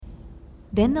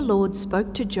Then the Lord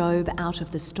spoke to Job out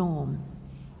of the storm.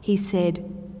 He said,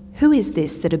 "Who is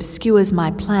this that obscures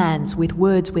my plans with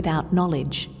words without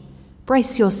knowledge?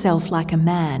 Brace yourself like a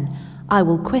man. I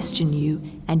will question you,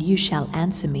 and you shall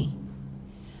answer me.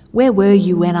 Where were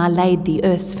you when I laid the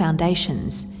earth's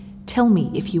foundations? Tell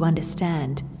me if you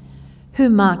understand. Who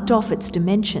marked off its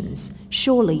dimensions?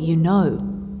 Surely you know.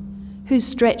 Who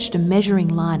stretched a measuring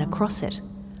line across it?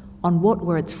 On what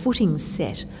were its footings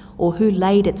set? Or who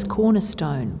laid its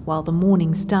cornerstone while the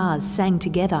morning stars sang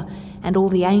together and all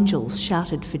the angels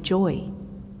shouted for joy?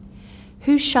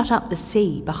 Who shut up the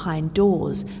sea behind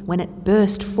doors when it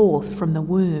burst forth from the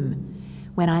womb?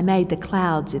 When I made the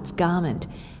clouds its garment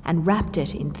and wrapped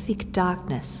it in thick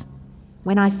darkness?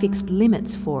 When I fixed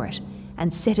limits for it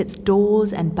and set its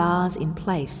doors and bars in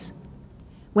place?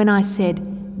 When I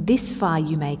said, "This far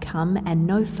you may come and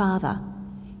no farther.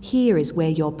 Here is where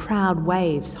your proud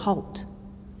waves halt."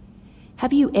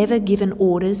 Have you ever given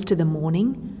orders to the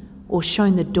morning, or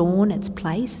shown the dawn its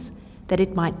place, that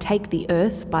it might take the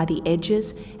earth by the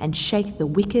edges and shake the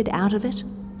wicked out of it?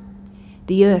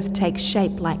 The earth takes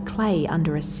shape like clay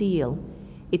under a seal.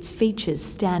 Its features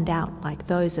stand out like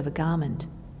those of a garment.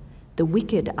 The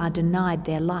wicked are denied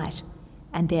their light,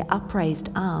 and their upraised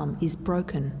arm is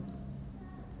broken.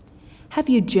 Have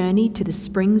you journeyed to the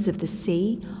springs of the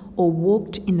sea, or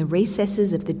walked in the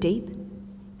recesses of the deep?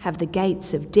 Have the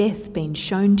gates of death been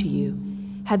shown to you?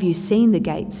 Have you seen the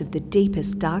gates of the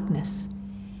deepest darkness?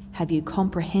 Have you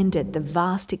comprehended the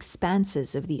vast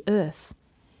expanses of the earth?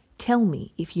 Tell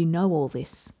me if you know all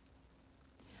this.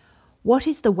 What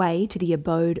is the way to the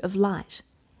abode of light,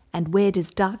 and where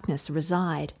does darkness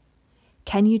reside?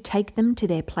 Can you take them to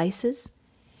their places?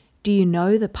 Do you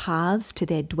know the paths to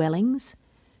their dwellings?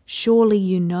 Surely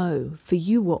you know, for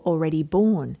you were already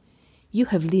born. You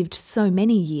have lived so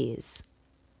many years.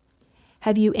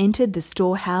 Have you entered the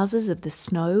storehouses of the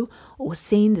snow, or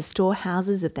seen the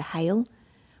storehouses of the hail,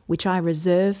 which I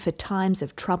reserve for times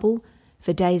of trouble,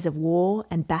 for days of war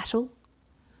and battle?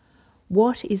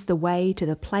 What is the way to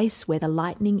the place where the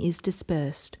lightning is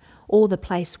dispersed, or the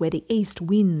place where the east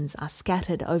winds are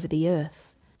scattered over the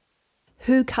earth?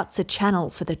 Who cuts a channel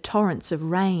for the torrents of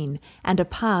rain and a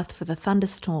path for the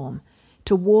thunderstorm,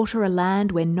 to water a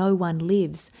land where no one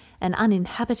lives, an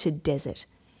uninhabited desert,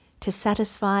 to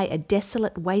satisfy a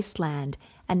desolate wasteland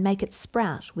and make it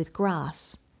sprout with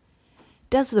grass?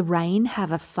 Does the rain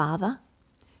have a father?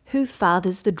 Who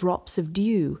fathers the drops of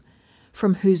dew?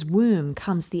 From whose womb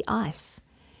comes the ice?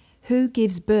 Who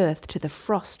gives birth to the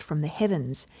frost from the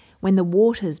heavens, when the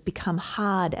waters become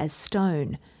hard as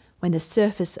stone, when the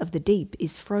surface of the deep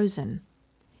is frozen?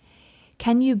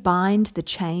 Can you bind the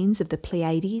chains of the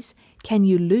Pleiades? Can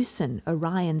you loosen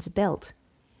Orion's belt?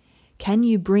 Can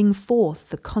you bring forth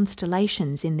the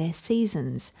constellations in their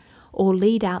seasons, or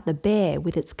lead out the bear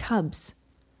with its cubs?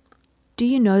 Do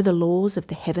you know the laws of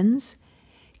the heavens?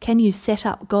 Can you set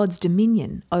up God's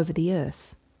dominion over the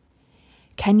earth?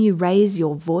 Can you raise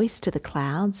your voice to the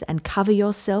clouds and cover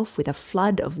yourself with a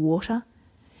flood of water?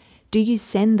 Do you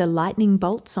send the lightning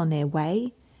bolts on their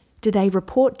way? Do they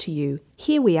report to you,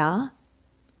 "Here we are"?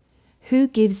 Who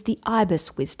gives the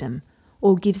ibis wisdom,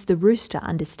 or gives the rooster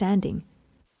understanding?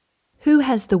 Who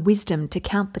has the wisdom to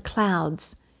count the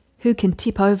clouds? Who can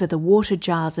tip over the water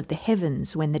jars of the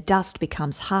heavens when the dust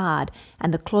becomes hard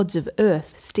and the clods of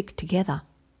earth stick together?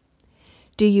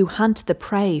 Do you hunt the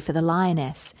prey for the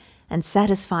lioness and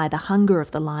satisfy the hunger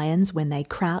of the lions when they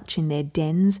crouch in their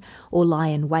dens or lie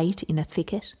in wait in a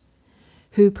thicket?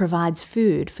 Who provides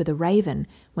food for the raven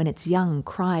when its young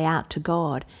cry out to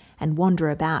God and wander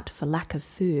about for lack of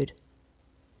food?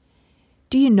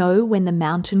 Do you know when the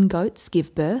mountain goats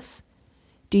give birth?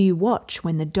 Do you watch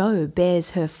when the doe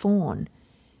bears her fawn?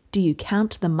 Do you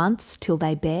count the months till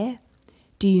they bear?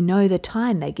 Do you know the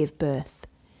time they give birth?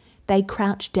 They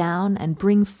crouch down and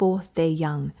bring forth their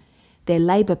young. Their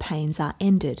labour pains are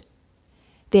ended.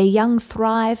 Their young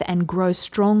thrive and grow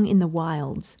strong in the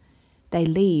wilds. They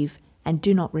leave and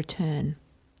do not return.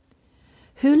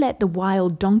 Who let the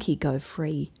wild donkey go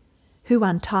free? Who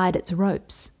untied its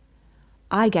ropes?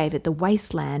 I gave it the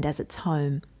wasteland as its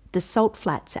home, the salt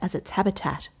flats as its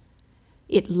habitat.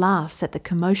 It laughs at the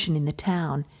commotion in the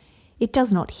town. It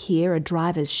does not hear a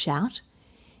driver's shout.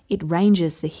 It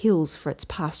ranges the hills for its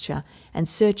pasture and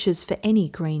searches for any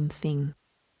green thing.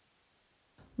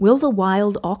 Will the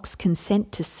wild ox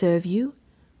consent to serve you?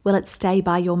 Will it stay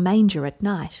by your manger at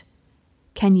night?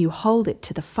 Can you hold it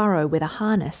to the furrow with a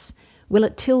harness? Will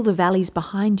it till the valleys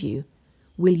behind you?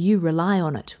 Will you rely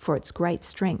on it for its great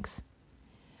strength?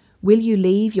 Will you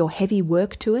leave your heavy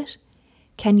work to it?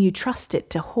 Can you trust it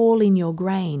to haul in your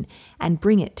grain and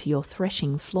bring it to your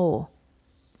threshing floor?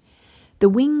 The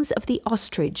wings of the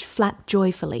ostrich flap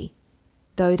joyfully,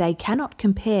 though they cannot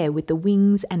compare with the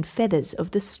wings and feathers of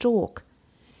the stork.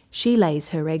 She lays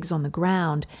her eggs on the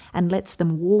ground and lets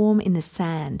them warm in the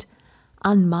sand,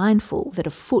 unmindful that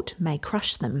a foot may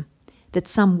crush them, that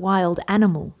some wild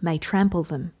animal may trample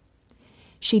them.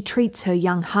 She treats her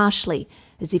young harshly,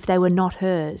 as if they were not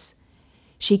hers.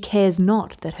 She cares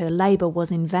not that her labour was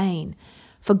in vain,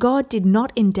 for God did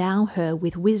not endow her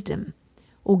with wisdom,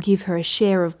 or give her a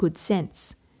share of good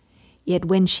sense. Yet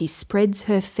when she spreads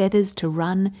her feathers to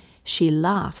run, she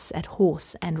laughs at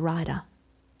horse and rider.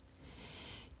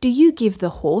 Do you give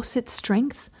the horse its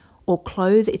strength, or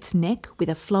clothe its neck with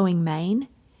a flowing mane?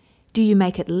 Do you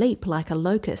make it leap like a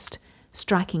locust,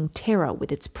 striking terror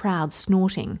with its proud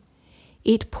snorting?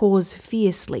 It paws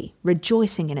fiercely,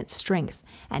 rejoicing in its strength,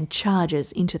 and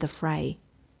charges into the fray.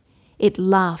 It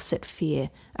laughs at fear,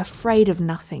 afraid of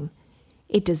nothing.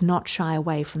 It does not shy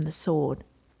away from the sword.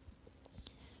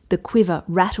 The quiver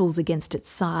rattles against its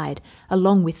side,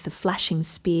 along with the flashing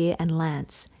spear and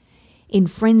lance. In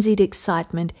frenzied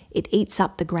excitement, it eats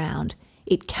up the ground.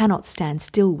 It cannot stand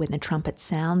still when the trumpet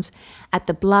sounds. At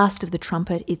the blast of the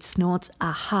trumpet, it snorts,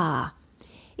 "Aha!"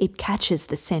 It catches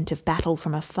the scent of battle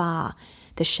from afar,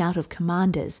 the shout of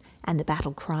commanders and the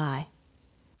battle cry.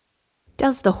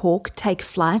 Does the hawk take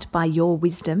flight by your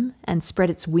wisdom and spread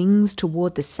its wings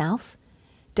toward the south?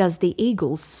 Does the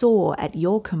eagle soar at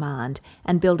your command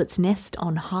and build its nest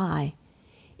on high?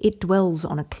 It dwells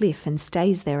on a cliff and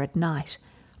stays there at night.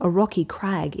 A rocky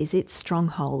crag is its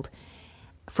stronghold.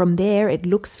 From there it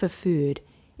looks for food.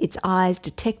 Its eyes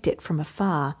detect it from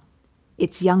afar.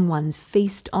 Its young ones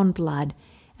feast on blood,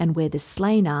 and where the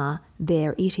slain are,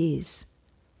 there it is.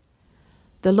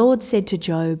 The Lord said to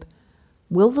Job,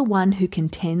 "Will the one who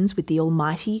contends with the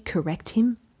Almighty correct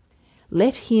him?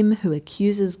 Let him who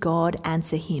accuses God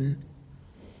answer him."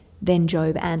 Then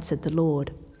Job answered the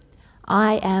Lord,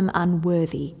 "I am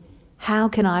unworthy. How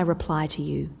can I reply to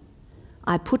you?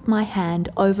 I put my hand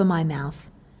over my mouth.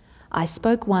 I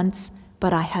spoke once,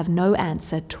 but I have no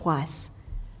answer twice.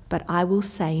 But I will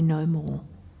say no more."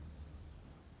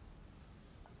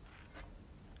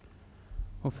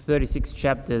 Well, for 36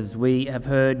 chapters, we have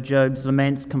heard Job's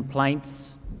laments,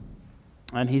 complaints,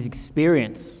 and his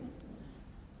experience.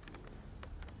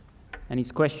 And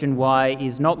his question why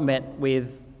is not met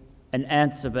with an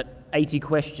answer, but 80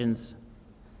 questions.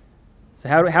 So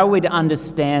how are we to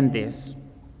understand this?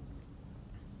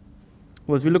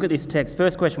 Well, as we look at this text,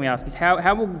 first question we ask is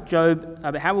how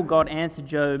will God answer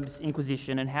Job's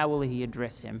inquisition, and how will he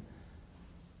address him?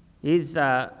 Is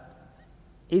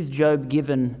Job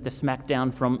given the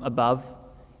smackdown from above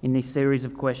in this series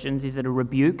of questions? Is it a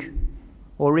rebuke,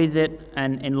 or is it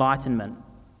an enlightenment?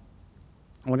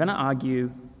 We're going to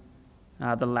argue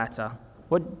the latter.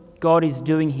 What God is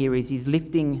doing here is he's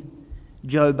lifting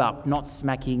Job up, not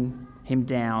smacking him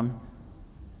down.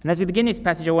 And as we begin this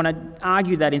passage, I want to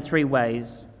argue that in three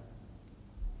ways.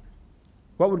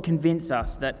 What would convince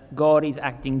us that God is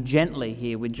acting gently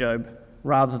here with Job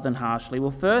rather than harshly?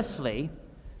 Well, firstly,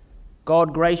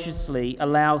 God graciously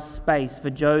allows space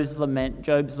for Job's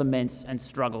laments and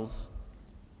struggles.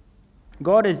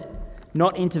 God has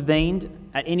not intervened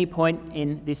at any point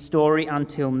in this story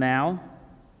until now,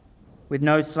 with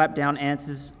no slap-down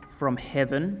answers from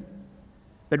heaven,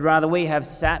 but rather we have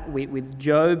sat with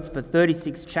Job for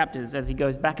 36 chapters as he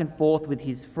goes back and forth with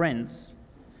his friends.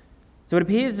 So it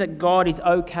appears that God is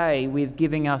okay with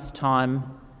giving us time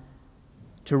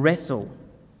to wrestle.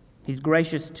 He's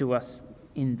gracious to us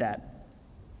in that,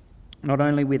 not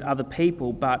only with other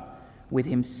people, but with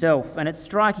himself. And it's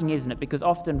striking, isn't it? Because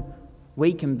often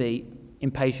we can be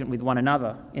impatient with one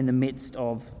another in the midst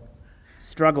of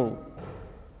struggle.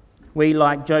 We,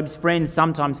 like Job's friends,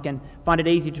 sometimes can find it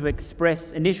easy to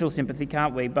express initial sympathy,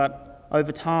 can't we? But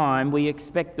over time, we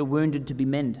expect the wounded to be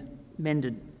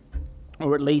mended,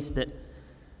 or at least that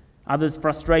others'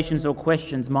 frustrations or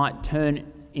questions might turn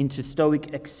into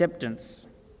stoic acceptance.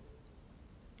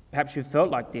 Perhaps you've felt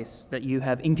like this, that you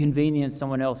have inconvenienced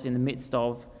someone else in the midst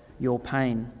of your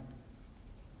pain,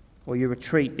 or you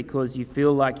retreat because you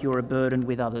feel like you're a burden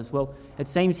with others. Well, it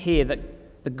seems here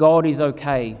that God is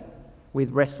okay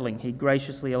with wrestling. He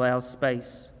graciously allows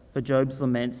space for Job's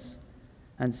laments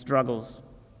and struggles.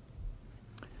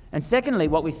 And secondly,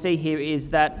 what we see here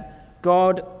is that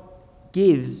God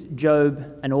gives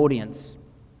Job an audience.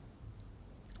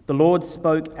 The Lord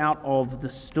spoke out of the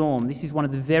storm. This is one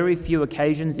of the very few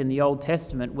occasions in the Old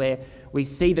Testament where we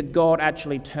see that God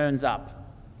actually turns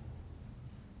up.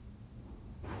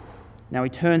 Now, he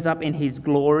turns up in his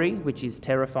glory, which is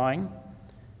terrifying.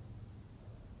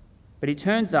 But he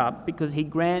turns up because he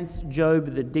grants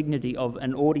Job the dignity of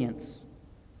an audience.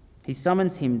 He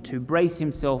summons him to brace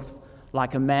himself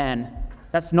like a man.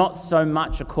 That's not so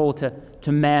much a call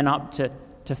to man up,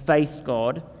 to face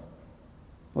God,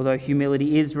 although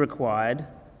humility is required.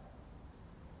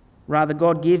 Rather,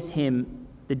 God gives him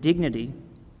the dignity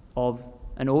of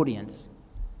an audience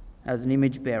as an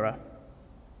image bearer.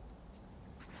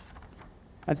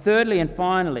 And thirdly and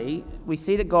finally, we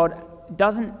see that God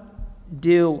doesn't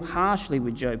deal harshly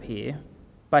with Job here,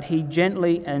 but he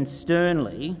gently and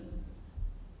sternly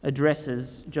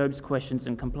addresses Job's questions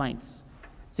and complaints.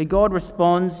 See, God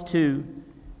responds to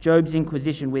Job's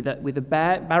inquisition with a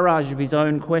barrage of his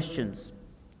own questions.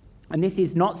 And this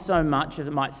is not so much, as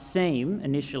it might seem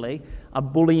initially, a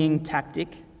bullying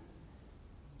tactic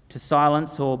to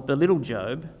silence or belittle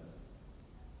Job,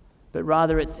 but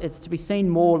rather it's to be seen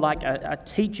more like a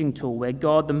teaching tool where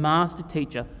God, the master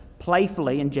teacher,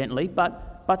 playfully and gently,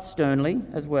 but sternly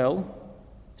as well,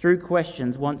 through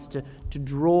questions, wants to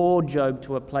draw Job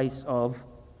to a place of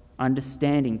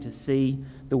understanding, to see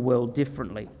the world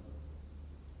differently.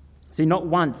 See, not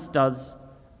once does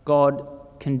God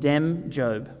condemn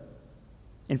Job.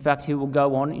 In fact, he will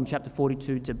go on in chapter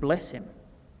 42 to bless him,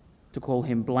 to call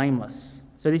him blameless.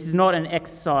 So this is not an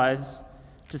exercise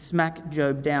to smack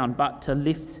Job down, but to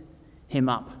lift him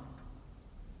up.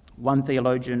 One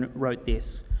theologian wrote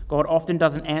this: God often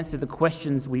doesn't answer the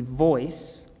questions we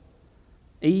voice,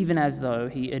 even as though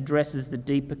he addresses the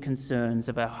deeper concerns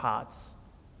of our hearts.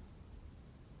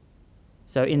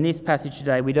 So in this passage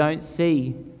today, we don't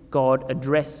see God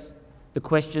address the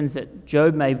questions that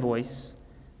Job may voice,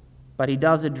 but he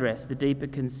does address the deeper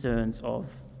concerns of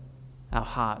our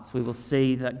hearts. We will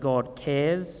see that God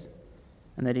cares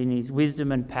and that in his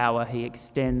wisdom and power he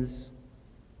extends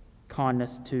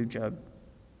kindness to Job.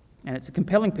 And it's a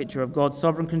compelling picture of God's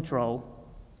sovereign control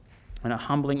and a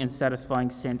humbling and satisfying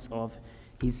sense of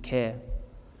his care.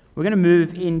 We're going to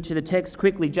move into the text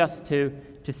quickly just to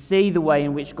see the way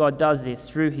in which God does this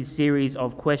through his series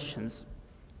of questions.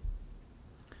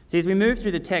 See, as we move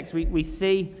through the text, we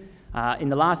see in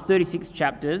the last 36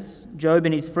 chapters, Job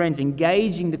and his friends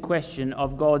engaging the question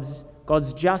of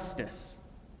God's justice.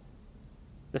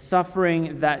 The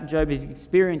suffering that Job is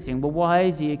experiencing. Well, why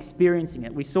is he experiencing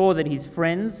it? We saw that his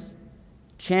friends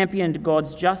championed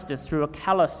God's justice through a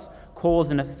callous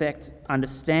cause and effect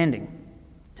understanding.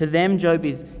 To them, Job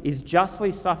is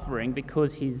justly suffering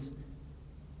because he's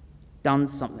done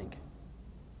something.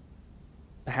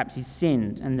 Perhaps he's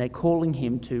sinned, and they're calling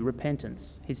him to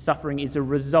repentance. His suffering is a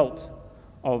result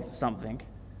of something.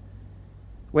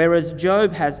 Whereas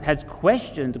Job has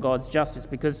questioned God's justice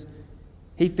because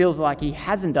he feels like he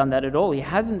hasn't done that at all. He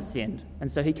hasn't sinned,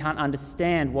 and so he can't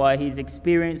understand why he's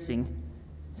experiencing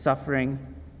suffering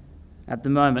at the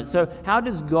moment. So how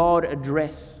does God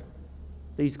address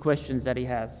these questions that he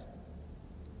has?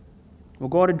 Well,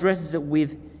 God addresses it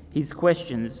with his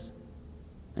questions,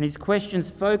 and his questions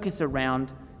focus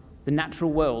around the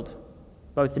natural world,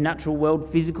 both the natural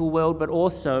world, physical world, but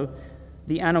also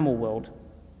the animal world.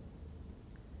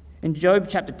 In Job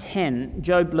chapter 10,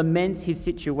 Job laments his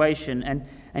situation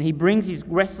and he brings his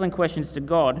wrestling questions to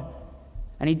God,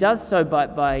 and he does so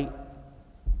by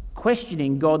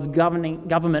questioning God's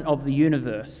government of the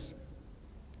universe.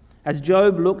 As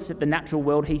Job looks at the natural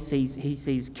world, he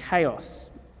sees chaos.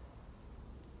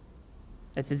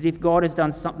 It's as if God has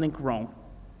done something wrong.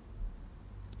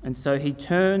 And so he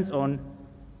turns on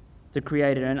the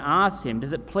Creator and asks him,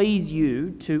 "Does it please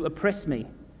you to oppress me,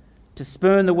 to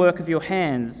spurn the work of your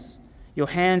hands? Your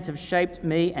hands have shaped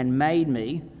me and made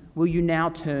me. Will you now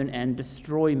turn and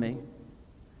destroy me?"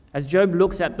 As Job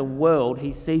looks at the world,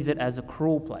 he sees it as a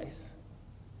cruel place.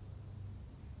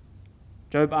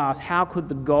 Job asks, how could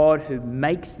the God who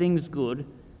makes things good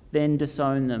then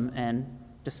disown them and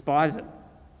despise it?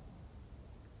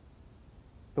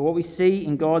 But what we see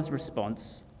in God's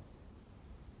response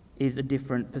is a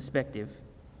different perspective.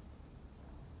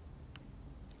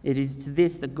 It is to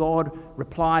this that God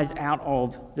replies out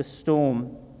of the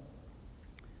storm,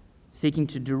 seeking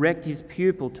to direct his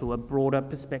pupil to a broader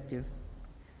perspective.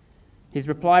 His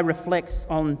reply reflects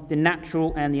on the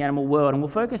natural and the animal world, and we'll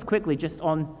focus quickly just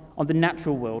on the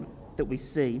natural world that we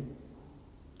see.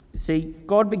 See,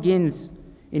 God begins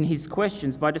in his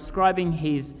questions by describing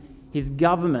his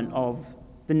government of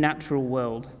the natural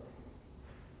world.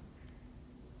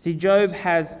 See, Job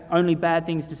has only bad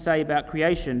things to say about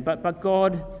creation, but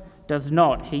God does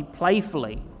not. He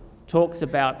playfully talks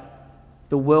about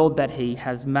the world that he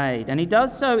has made, and he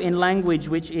does so in language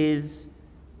which is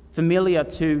familiar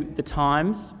to the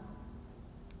times.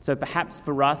 So perhaps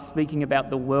for us, speaking about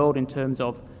the world in terms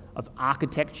of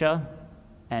architecture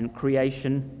and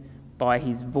creation by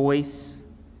his voice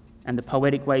and the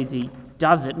poetic ways he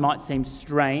does it might seem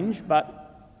strange,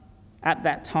 but at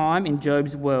that time in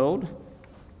Job's world,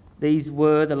 these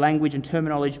were the language and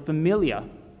terminology familiar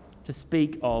to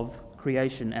speak of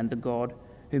creation and the God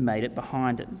who made it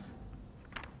behind it.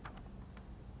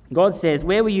 God says,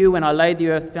 "Where were you when I laid the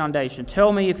earth foundation?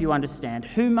 Tell me if you understand.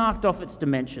 Who marked off its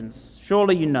dimensions?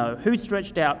 Surely you know. Who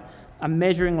stretched out a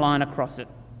measuring line across it?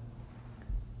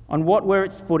 On what were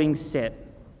its footings set?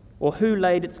 Or who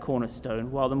laid its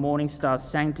cornerstone while the morning stars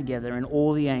sang together and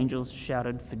all the angels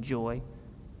shouted for joy?"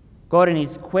 God in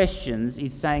his questions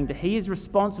is saying that he is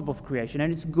responsible for creation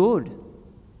and it's good.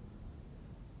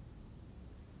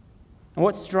 And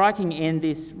what's striking in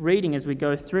this reading as we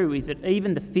go through is that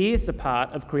even the fiercer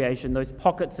part of creation, those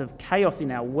pockets of chaos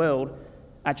in our world,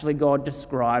 actually God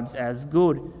describes as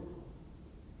good.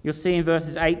 You'll see in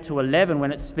verses 8 to 11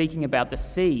 when it's speaking about the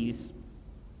seas.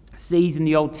 Seas in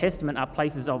the Old Testament are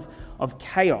places of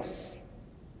chaos.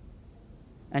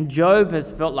 And Job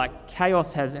has felt like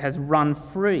chaos has run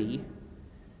free.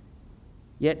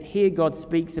 Yet here God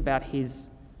speaks about his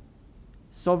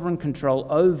sovereign control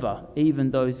over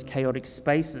even those chaotic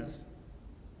spaces.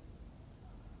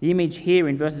 The image here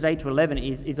in verses 8 to 11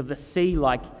 is of the sea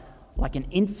like an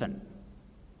infant.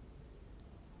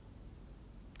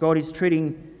 God is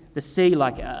treating the sea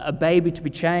like a baby to be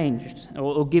changed,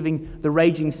 or giving the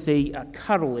raging sea a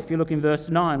cuddle. If you look in verse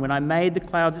 9, "When I made the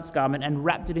clouds its garment and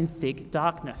wrapped it in thick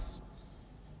darkness."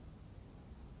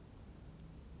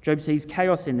 Job sees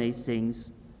chaos in these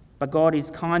things, but God is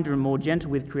kinder and more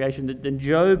gentle with creation than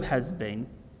Job has been.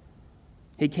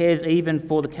 He cares even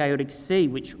for the chaotic sea,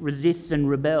 which resists and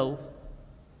rebels.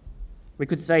 We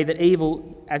could say that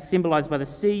evil, as symbolized by the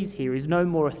seas here, is no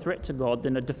more a threat to God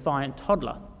than a defiant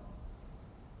toddler.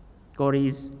 God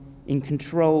is in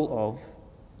control of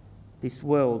this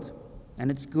world,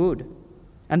 and it's good.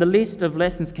 And the list of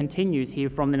lessons continues here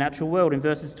from the natural world in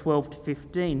verses 12 to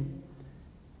 15,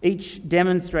 each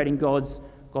demonstrating God's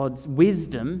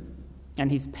wisdom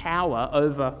and his power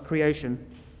over creation.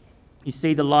 You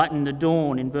see the light in the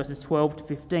dawn in verses 12 to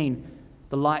 15,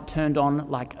 the light turned on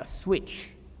like a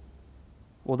switch,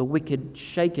 or the wicked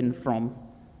shaken from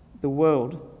the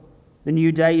world. The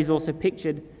new day is also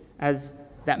pictured as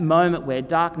that moment where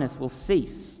darkness will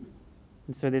cease.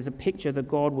 And so there's a picture that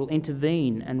God will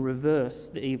intervene and reverse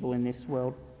the evil in this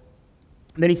world.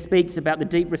 And then he speaks about the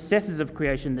deep recesses of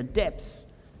creation, the depths.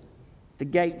 The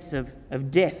gates of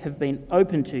death have been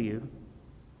opened to you.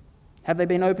 Have they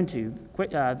been opened to you?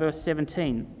 Verse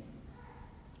 17.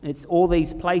 It's all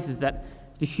these places that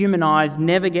the human eyes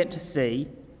never get to see.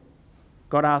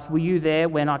 God asks, "Were you there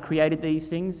when I created these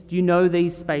things? Do you know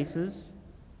these spaces?"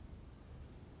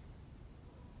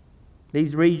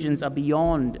 These regions are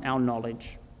beyond our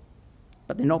knowledge,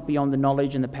 but they're not beyond the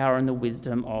knowledge and the power and the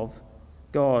wisdom of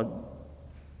God.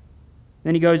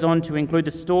 Then he goes on to include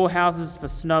the storehouses for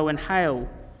snow and hail,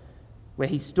 where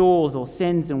he stores or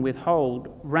sends and withhold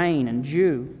rain and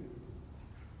dew.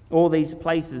 All these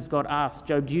places, God asks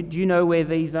Job, do you know where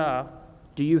these are?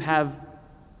 Do you have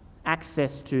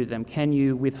access to them? Can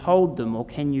you withhold them, or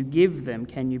can you give them?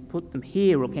 Can you put them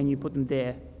here, or can you put them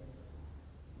there?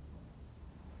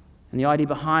 And the idea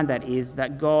behind that is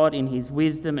that God, in his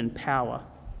wisdom and power,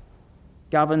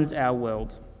 governs our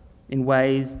world in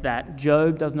ways that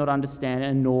Job does not understand,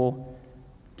 and nor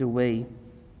do we.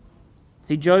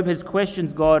 See, Job has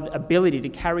questioned God's ability to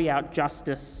carry out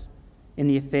justice in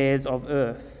the affairs of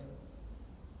earth.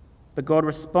 But God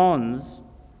responds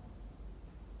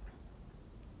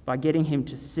by getting him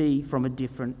to see from a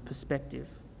different perspective.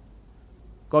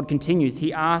 God continues.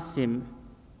 He asks him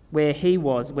where he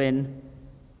was when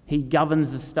he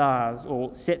governs the stars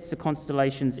or sets the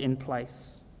constellations in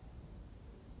place.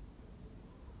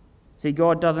 See,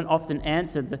 God doesn't often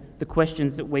answer the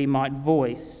questions that we might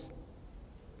voice,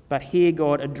 but here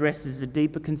God addresses the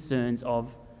deeper concerns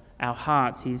of our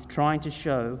hearts. He's trying to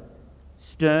show,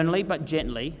 sternly but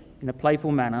gently, in a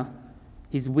playful manner,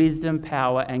 his wisdom,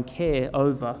 power, and care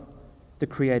over the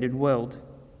created world.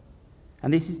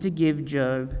 And this is to give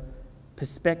Job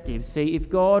perspective. See, if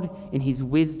God, in his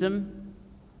wisdom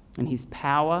and his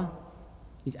power,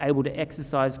 is able to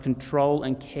exercise control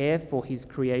and care for his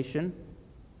creation,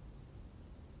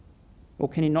 or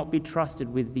can he not be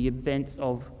trusted with the events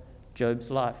of Job's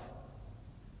life?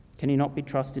 Can he not be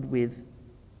trusted with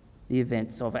the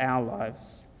events of our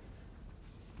lives?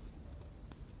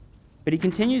 But he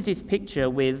continues this picture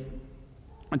with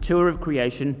a tour of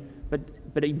creation,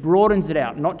 but he broadens it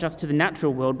out, not just to the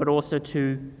natural world, but also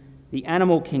to the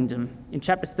animal kingdom. In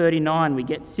chapter 39, we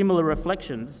get similar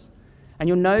reflections. And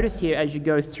you'll notice here as you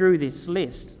go through this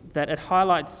list that it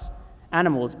highlights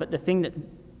animals, but the thing that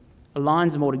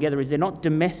aligns them all together is they're not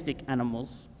domestic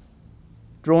animals.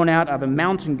 Drawn out are the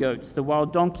mountain goats, the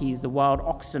wild donkeys, the wild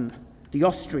oxen, the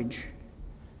ostrich.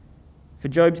 For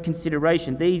Job's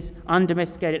consideration, these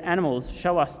undomesticated animals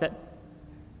show us that,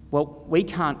 well, we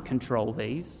can't control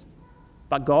these,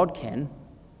 but God can.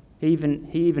 He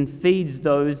even feeds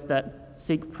those that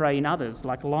seek prey in others,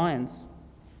 like lions.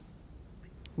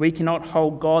 We cannot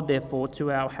hold God, therefore,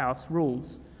 to our house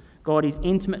rules. God is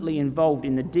intimately involved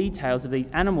in the details of these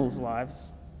animals'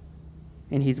 lives,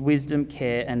 in his wisdom,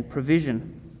 care, and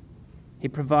provision. He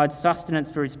provides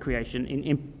sustenance for his creation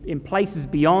in places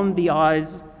beyond the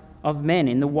eyes of men,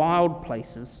 in the wild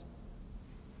places.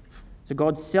 So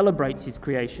God celebrates his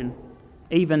creation,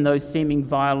 even those seeming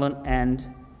violent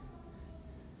and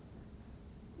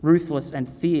ruthless and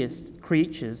fierce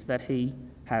creatures that he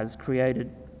has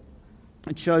created.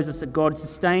 It shows us that God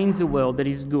sustains a world that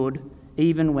is good,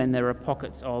 even when there are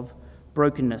pockets of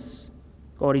brokenness.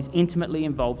 God is intimately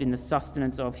involved in the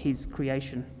sustenance of his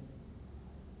creation.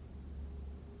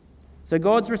 So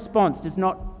God's response does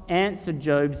not answer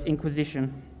Job's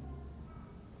inquisition,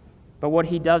 but what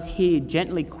he does here,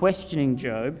 gently questioning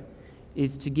Job,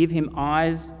 is to give him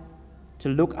eyes to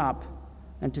look up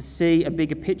and to see a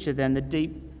bigger picture than the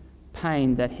deep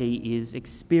pain that he is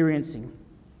experiencing.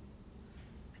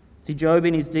 See, Job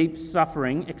in his deep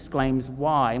suffering exclaims,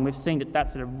 why? And we've seen that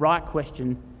that's the right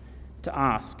question to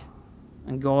ask.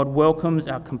 And God welcomes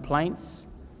our complaints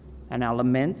and our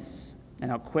laments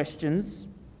and our questions.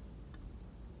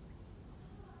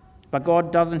 But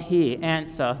God doesn't here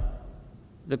answer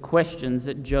the questions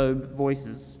that Job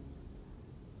voices.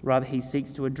 Rather, he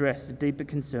seeks to address the deeper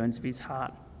concerns of his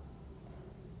heart.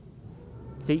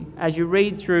 See, as you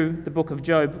read through the book of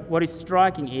Job, what is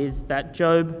striking is that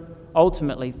Job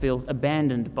ultimately feels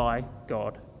abandoned by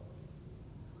God.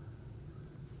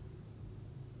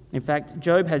 In fact,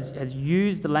 Job has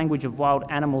used the language of wild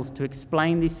animals to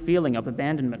explain this feeling of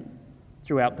abandonment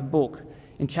throughout the book.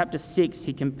 In chapter 6,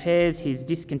 he compares his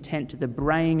discontent to the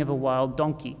braying of a wild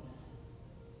donkey.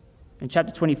 In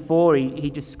chapter 24, he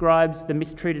describes the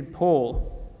mistreated poor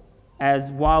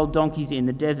as wild donkeys in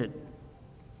the desert.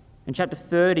 In chapter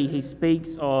 30, he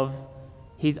speaks of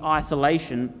his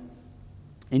isolation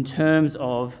in terms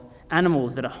of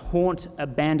animals that haunt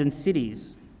abandoned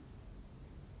cities.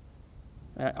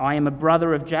 I am a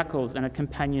brother of jackals and a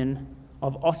companion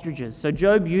of ostriches. So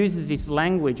Job uses this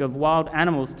language of wild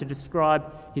animals to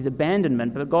describe his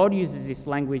abandonment, but God uses this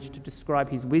language to describe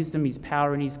his wisdom, his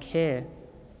power, and his care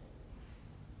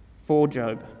for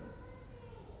Job,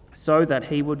 so that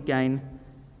he would gain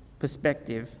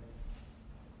perspective.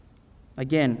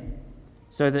 Again,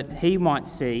 so that he might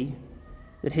see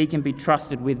that he can be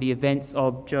trusted with the events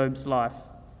of Job's life,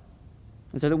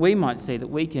 and so that we might see that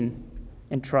we can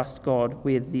entrust God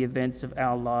with the events of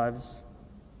our lives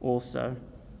also.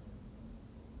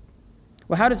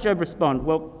 Well, how does Job respond?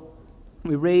 Well,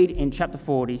 we read in chapter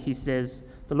 40, he says,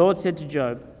 "The Lord said to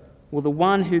Job, will the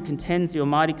one who contends the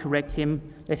Almighty correct him?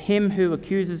 Let him who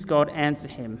accuses God answer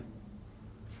him."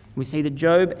 We see that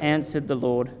Job answered the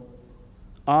Lord,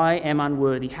 "I am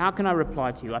unworthy. How can I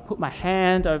reply to you? I put my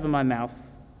hand over my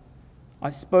mouth. I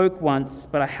spoke once,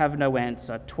 but I have no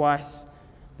answer. Twice,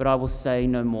 but I will say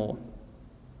no more."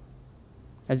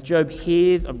 As Job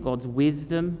hears of God's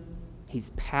wisdom, his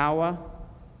power,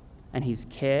 and his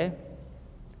care,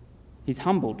 he's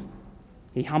humbled.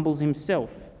 He humbles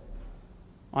himself.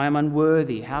 "I am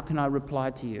unworthy. How can I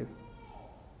reply to you?"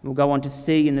 We'll go on to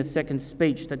see in the second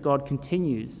speech that God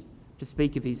continues to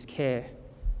speak of his care,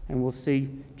 and we'll see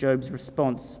Job's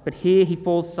response. But here he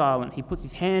falls silent. He puts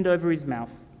his hand over his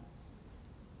mouth.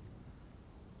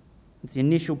 It's the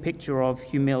initial picture of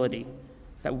humility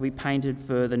that will be painted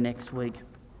further next week.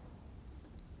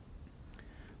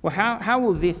 Well, how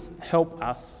will this help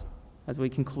us as we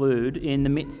conclude in the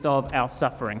midst of our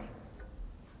suffering?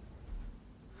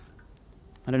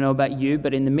 I don't know about you,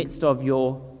 but in the midst of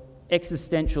your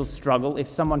existential struggle, if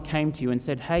someone came to you and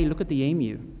said, "Hey, look at the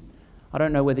emu," I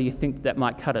don't know whether you think that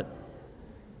might cut it.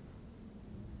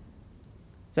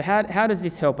 So how does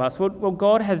this help us? Well,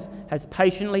 God has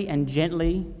patiently and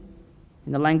gently,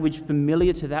 in the language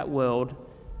familiar to that world,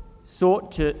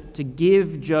 sought to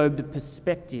give Job the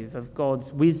perspective of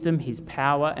God's wisdom, his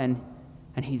power, and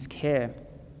his care.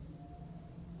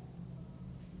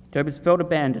 Job has felt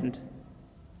abandoned.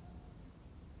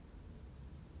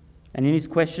 And in his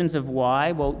questions of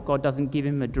why, well, God doesn't give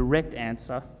him a direct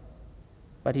answer,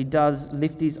 but he does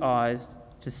lift his eyes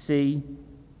to see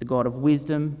the God of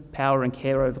wisdom, power, and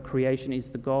care over creation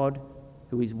is the God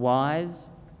who is wise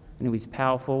and who is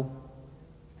powerful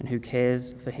and who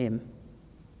cares for him.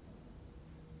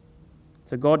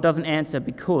 So God doesn't answer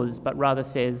because, but rather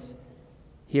says,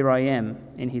 "Here I am,"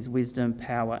 in his wisdom,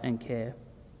 power, and care.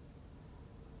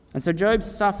 And so Job's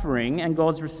suffering and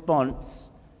God's response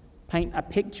paint a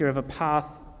picture of a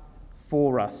path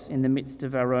for us in the midst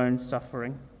of our own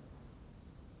suffering.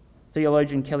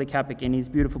 Theologian Kelly Kapic, in his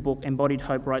beautiful book Embodied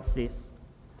Hope, writes this: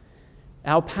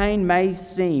 "Our pain may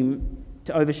seem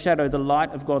to overshadow the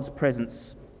light of God's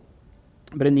presence,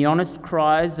 but in the honest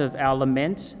cries of our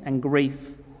lament and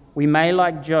grief, we may,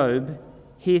 like Job,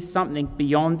 hear something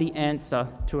beyond the answer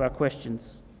to our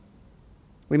questions.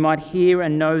 We might hear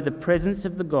and know the presence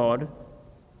of the God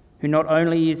who not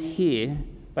only is here,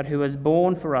 but who has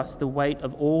borne for us the weight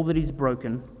of all that is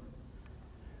broken,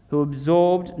 who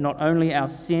absorbed not only our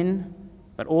sin,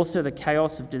 but also the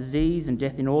chaos of disease and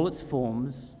death in all its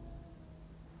forms.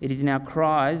 It is in our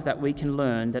cries that we can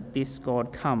learn that this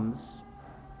God comes."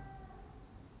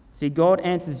 See, God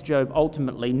answers Job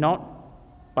ultimately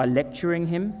not by lecturing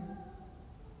him.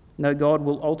 No, God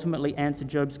will ultimately answer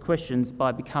Job's questions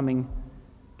by becoming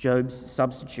Job's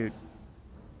substitute.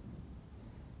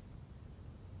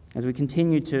 As we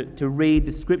continue to read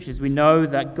the scriptures, we know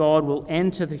that God will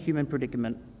enter the human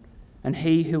predicament, and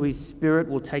he who is spirit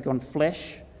will take on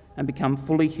flesh and become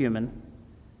fully human.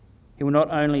 He will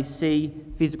not only see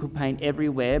physical pain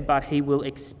everywhere, but he will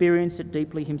experience it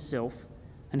deeply himself,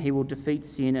 and he will defeat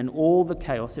sin and all the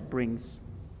chaos it brings,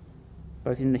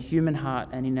 both in the human heart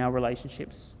and in our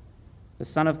relationships. The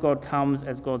Son of God comes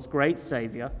as God's great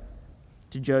Saviour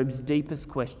to Job's deepest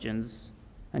questions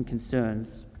and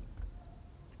concerns.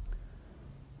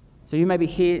 So you may be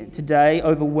here today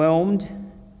overwhelmed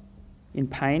in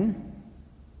pain.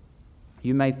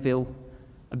 You may feel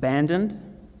abandoned.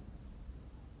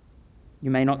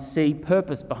 You may not see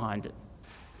purpose behind it.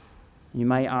 You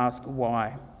may ask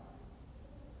why.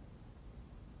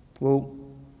 Well,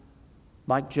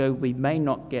 like Job, we may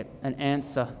not get an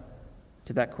answer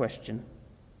to that question.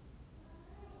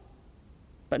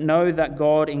 But know that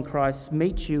God in Christ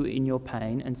meets you in your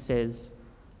pain and says,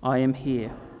 "I am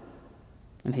here."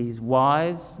 And he is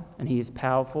wise, and he is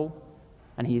powerful,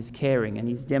 and he is caring, and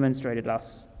he's demonstrated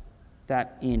us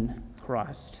that in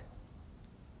Christ.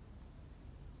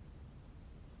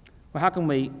 Well, how can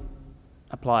we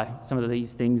apply some of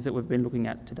these things that we've been looking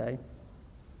at today?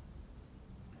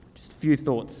 Just a few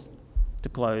thoughts to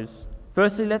close.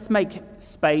 Firstly, let's make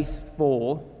space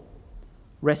for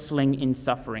wrestling in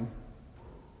suffering.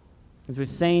 As we've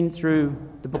seen through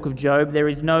the book of Job, there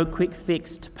is no quick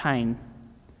fix to pain.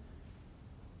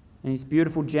 In this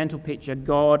beautiful, gentle picture,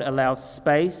 God allows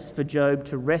space for Job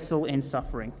to wrestle in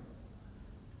suffering.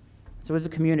 So as a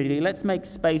community, let's make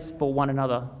space for one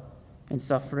another in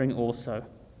suffering also.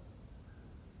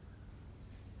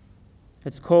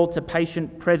 It's called to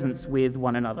patient presence with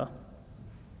one another.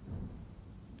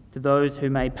 To those who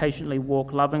may patiently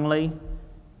walk lovingly,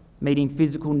 meeting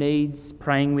physical needs,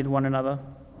 praying with one another,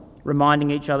 reminding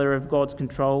each other of God's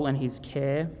control and his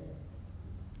care.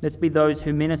 Let's be those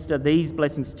who minister these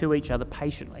blessings to each other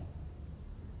patiently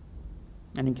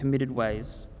and in committed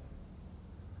ways.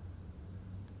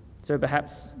 So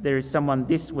perhaps there is someone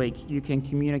this week you can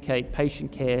communicate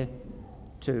patient care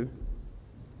to.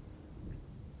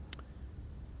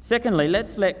 Secondly,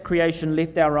 let's let creation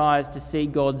lift our eyes to see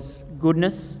God's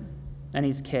goodness and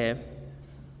his care.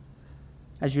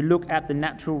 As you look at the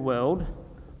natural world,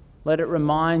 let it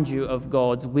remind you of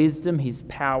God's wisdom, his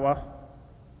power,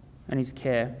 and his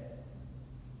care.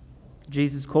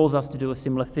 Jesus calls us to do a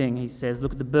similar thing. He says,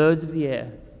 "Look at the birds of the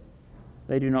air.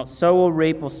 They do not sow or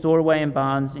reap or store away in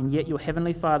barns, and yet your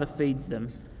heavenly Father feeds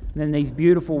them." And then these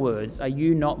beautiful words, "Are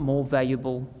you not more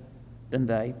valuable than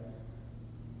they?"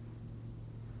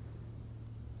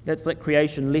 Let's let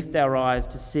creation lift our eyes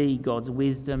to see God's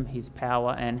wisdom, his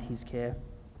power, and his care.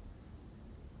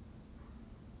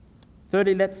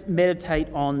 Thirdly, let's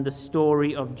meditate on the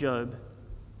story of Job.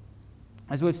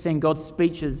 As we've seen, God's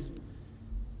speeches,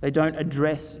 they don't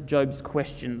address Job's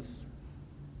questions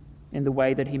in the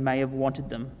way that he may have wanted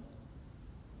them.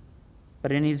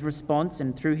 But in his response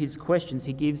and through his questions,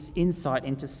 he gives insight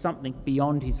into something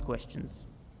beyond his questions.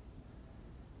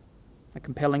 A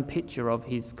compelling picture of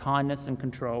his kindness and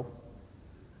control.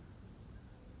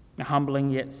 A humbling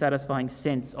yet satisfying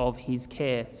sense of his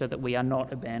care so that we are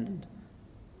not abandoned.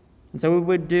 And so we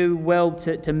would do well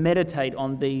to meditate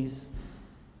on these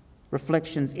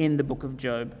reflections in the book of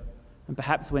Job. And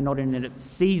perhaps we're not in a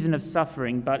season of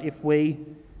suffering, but if we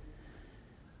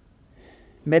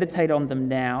meditate on them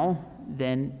now,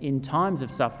 then in times of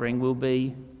suffering we'll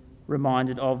be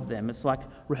reminded of them. It's like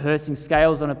rehearsing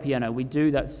scales on a piano. We do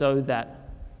that so that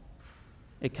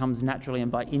it comes naturally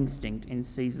and by instinct in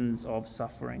seasons of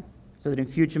suffering, so that in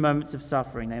future moments of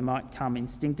suffering they might come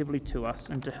instinctively to us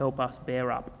and to help us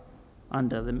bear up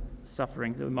under the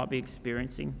suffering that we might be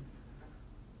experiencing.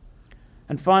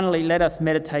 And finally, let us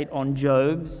meditate on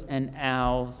Job's and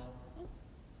our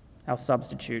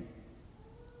substitute,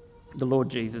 the Lord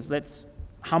Jesus. Let's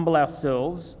humble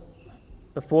ourselves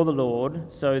before the Lord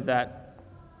so that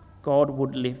God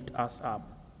would lift us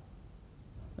up.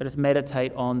 Let us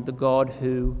meditate on the God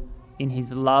who, in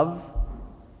his love,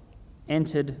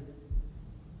 entered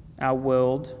our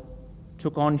world,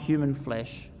 took on human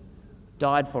flesh,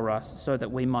 died for us so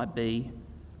that we might be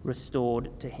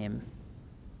restored to him.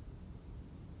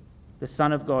 The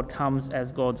Son of God comes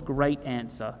as God's great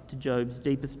answer to Job's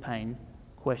deepest pain,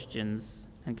 questions,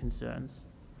 and concerns.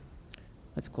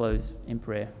 Let's close in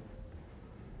prayer.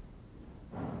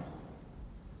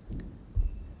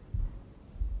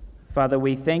 Father,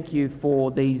 we thank you for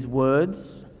these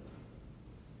words,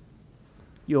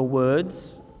 your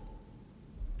words,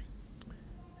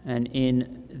 and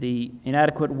in the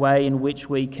inadequate way in which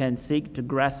we can seek to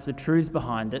grasp the truths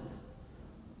behind it.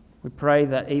 We pray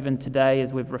that even today,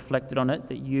 as we've reflected on it,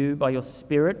 that you, by your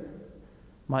Spirit,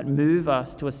 might move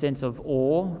us to a sense of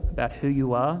awe about who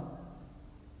you are,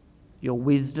 your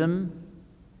wisdom,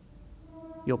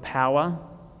 your power,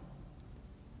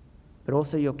 but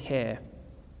also your care.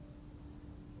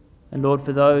 And Lord,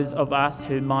 for those of us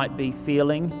who might be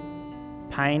feeling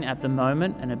pain at the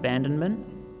moment and abandonment,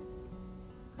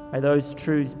 may those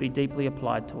truths be deeply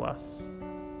applied to us.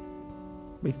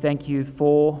 We thank you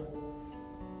for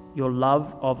your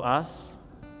love of us.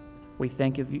 We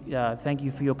thank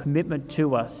you for your commitment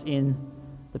to us in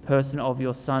the person of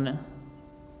your Son,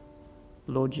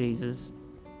 the Lord Jesus.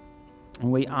 And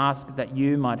we ask that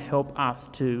you might help us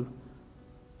to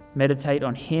meditate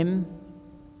on him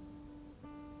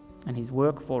and his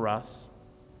work for us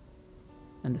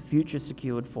and the future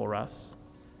secured for us,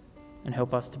 and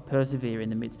help us to persevere in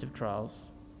the midst of trials.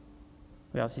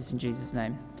 We ask this in Jesus'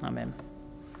 name. Amen.